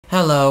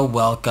Hello,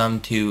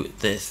 welcome to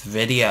this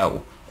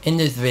video. In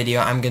this video,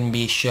 I'm going to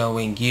be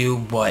showing you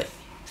what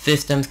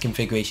systems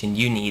configuration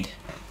you need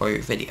for your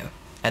video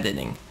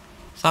editing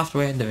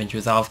software, DaVinci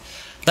Resolve.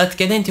 Let's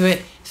get into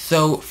it.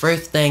 So,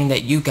 first thing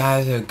that you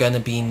guys are going to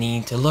be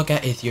needing to look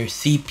at is your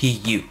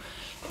CPU.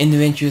 In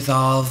DaVinci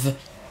Resolve,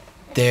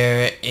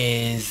 there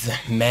is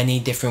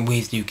many different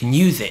ways you can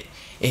use it.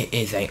 It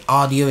is a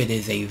audio, it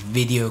is a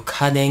video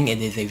cutting,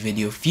 it is a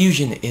video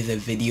fusion, it is a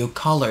video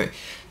color.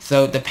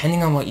 So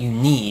depending on what you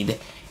need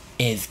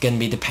is going to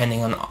be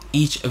depending on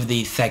each of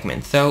these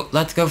segments. So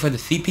let's go for the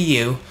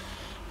CPU.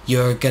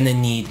 You're going to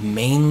need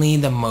mainly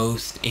the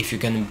most if you're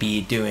going to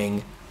be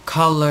doing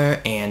color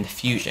and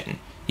fusion.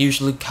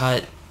 Usually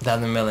cut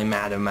doesn't really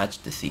matter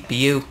much to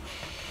CPU.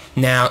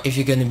 Now if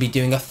you're going to be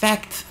doing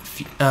effects,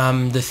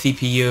 the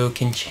CPU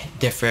can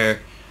differ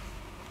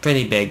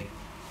pretty big.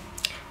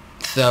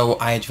 So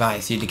I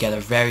advise you to get a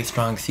very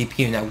strong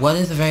CPU. Now what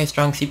is a very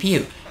strong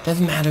CPU?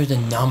 Doesn't matter the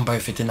number,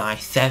 if it's an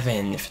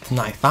i7, if it's an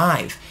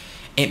i5.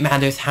 It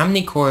matters how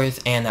many cores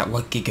and at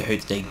what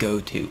gigahertz they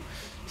go to.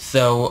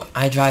 So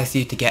I advise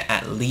you to get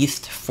at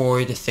least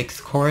 4 to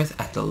 6 cores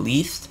at the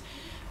least.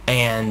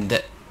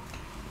 And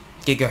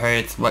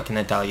gigahertz, what can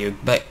I tell you?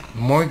 But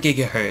more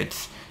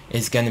gigahertz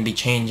is going to be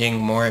changing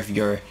more of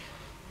your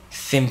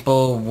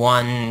simple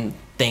one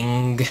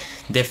thing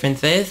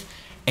differences.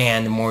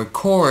 And more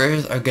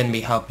cores are going to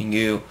be helping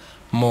you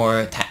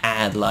more to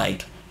add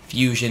like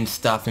fusion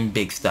stuff and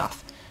big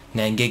stuff. And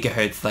then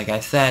gigahertz, like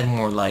I said,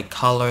 more like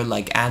color,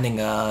 like adding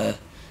a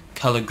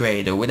color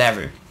grade or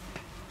whatever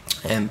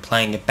and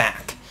playing it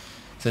back.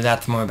 So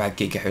that's more about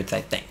gigahertz,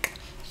 I think.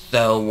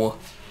 So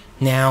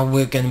now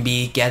we're going to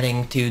be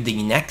getting to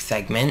the next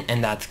segment,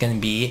 and that's going to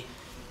be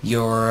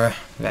your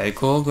very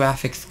cool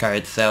graphics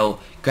card. So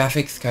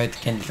graphics cards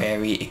can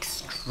vary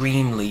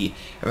extremely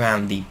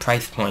around the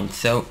price point.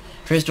 So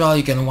first of all,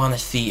 you're going to want to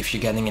see if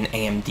you're getting an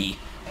AMD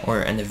or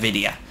an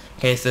NVIDIA.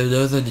 Okay, so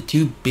those are the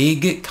two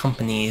big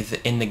companies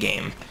in the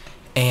game.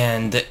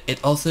 And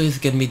it also is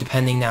going to be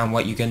depending on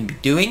what you're going to be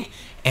doing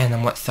and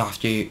on what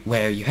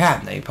software you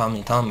have. Now you're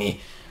probably telling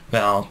me,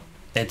 well,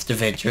 it's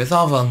DaVinci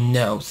Resolve. Well,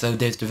 no. So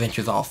there's DaVinci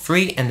Resolve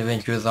Free and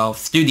DaVinci Resolve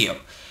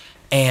Studio.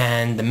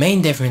 And the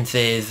main difference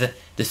is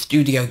the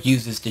Studio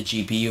uses the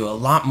GPU a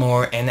lot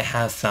more and it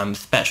has some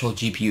special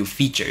GPU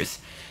features.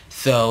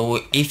 So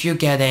if you're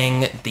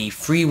getting the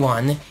free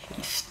one,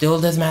 it still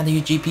does matter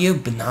your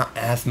GPU, but not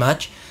as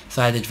much.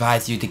 So I'd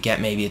advise you to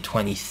get maybe a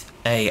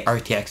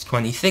RTX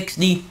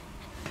 2060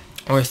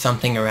 or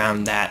something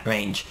around that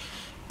range.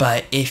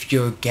 But if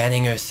you're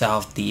getting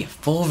yourself the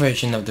full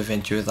version of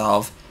DaVinci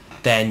Resolve,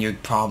 then you're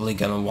probably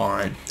going to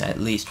want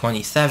at least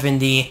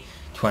 2070,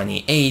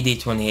 2080,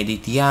 2080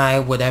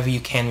 Ti, whatever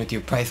you can with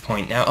your price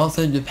point. Now it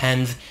also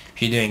depends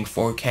if you're doing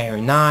 4K or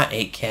not,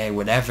 8K,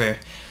 whatever,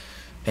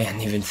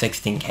 and even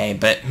 16K,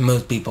 but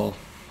most people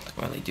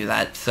don't really do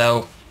that.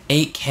 So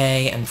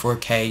 8K and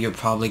 4K, you're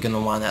probably going to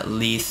want at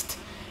least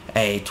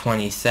a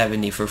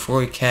 2070 for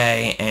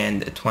 4K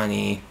and a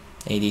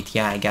 2080 Ti,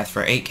 I guess,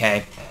 for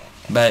 8K.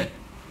 But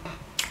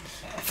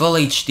full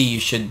HD, you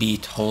should be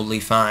totally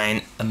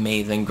fine,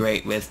 amazing,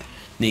 great with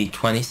the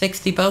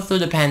 2060, but also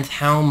depends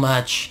how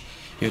much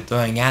you're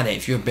throwing at it.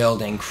 If you're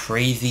building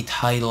crazy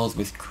titles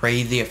with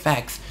crazy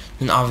effects,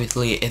 then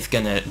obviously it's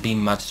going to be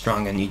much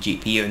stronger on your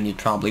GPU and you'd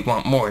probably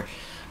want more.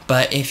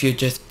 But if you're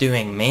just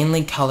doing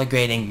mainly color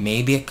grading,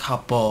 maybe a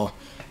couple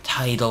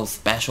title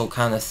special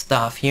kind of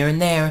stuff here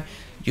and there,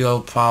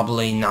 you'll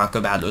probably knock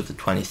about with the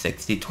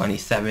 2060,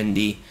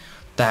 2070,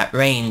 that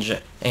range,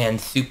 and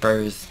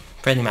supers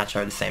pretty much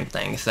are the same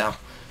thing, so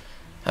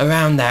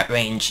around that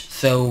range.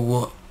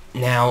 So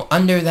now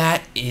under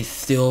that is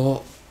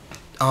still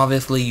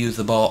obviously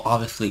usable,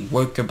 obviously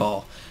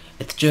workable.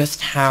 It's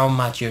just how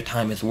much your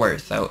time is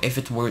worth. So if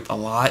it's worth a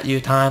lot of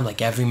your time,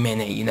 like every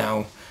minute, you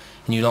know,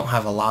 and you don't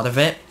have a lot of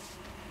it,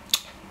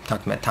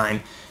 talking about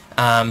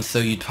time, so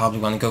you'd probably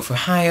want to go for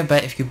higher.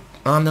 But if you're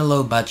on the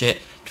low budget,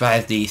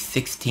 drive the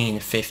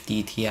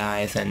 1650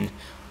 Ti's and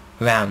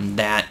around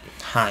that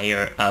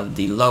higher of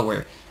the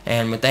lower.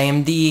 And with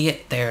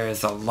AMD,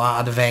 there's a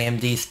lot of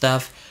AMD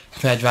stuff,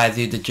 so I advise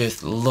you to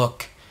just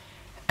look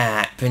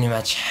at pretty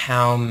much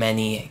how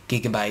many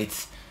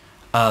gigabytes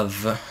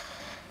of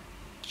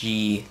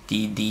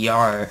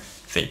GDDR,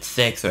 if it's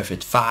 6 or if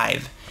it's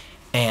 5,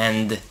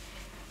 and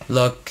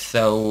look.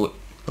 So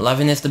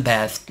 11 is the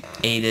best,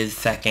 8 is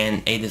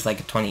second, 8 is like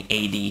a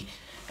 2080,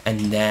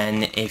 and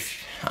then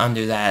if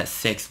under that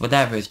 6,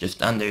 whatever, is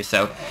just under.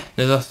 So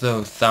there's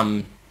also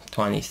some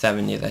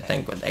 2070s, I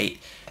think, with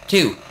 8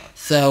 too.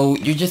 So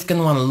you're just going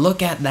to want to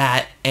look at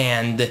that,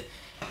 and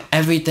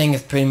everything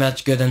is pretty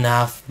much good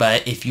enough.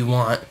 But if you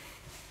want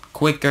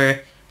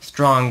quicker,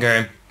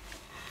 stronger,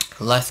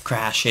 less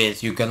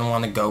crashes, you're going to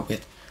want to go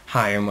with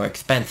higher, more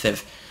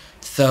expensive.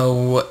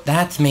 So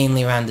that's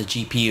mainly around the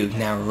GPU.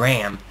 Now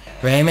RAM.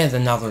 RAM is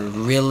another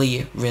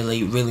really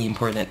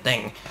important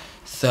thing.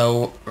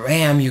 So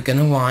RAM, you're going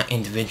to want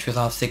in DaVinci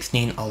Resolve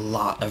 16 a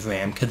lot of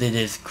RAM because it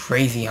is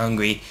crazy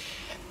hungry.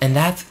 And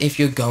that's if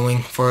you're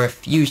going for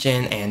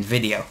fusion and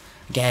video.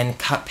 Again,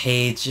 cut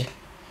page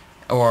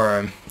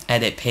or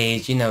edit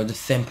page, you know, the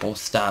simple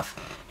stuff.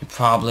 You're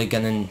probably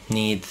gonna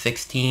need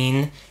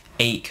 16.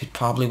 8 could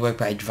probably work,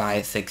 but I'd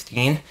advise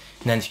 16.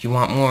 And then if you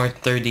want more,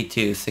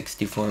 32,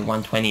 64,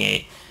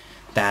 128.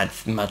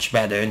 That's much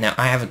better. Now,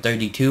 I have a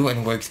 32 and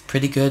it works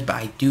pretty good, but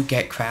I do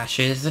get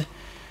crashes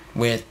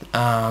with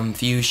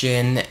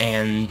Fusion,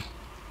 and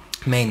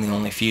mainly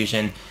only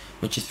Fusion,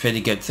 which is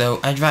pretty good. So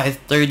I advise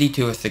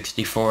 32 or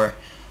 64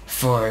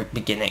 for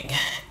beginning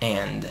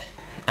and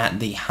at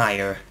the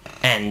higher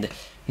end.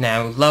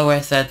 Now lower,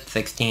 I said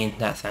 16,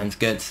 that sounds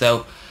good.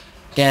 So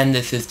again,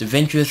 this is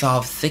DaVinci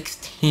Resolve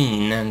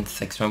 16 and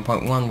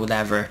 6.1,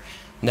 whatever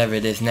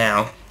it is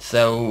now.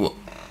 So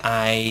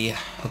I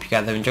hope you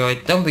guys have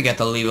enjoyed. Don't forget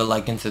to leave a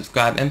like and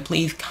subscribe, and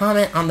please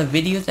comment on the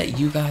videos that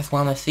you guys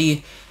want to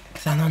see,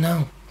 because I don't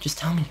know, just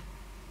tell me.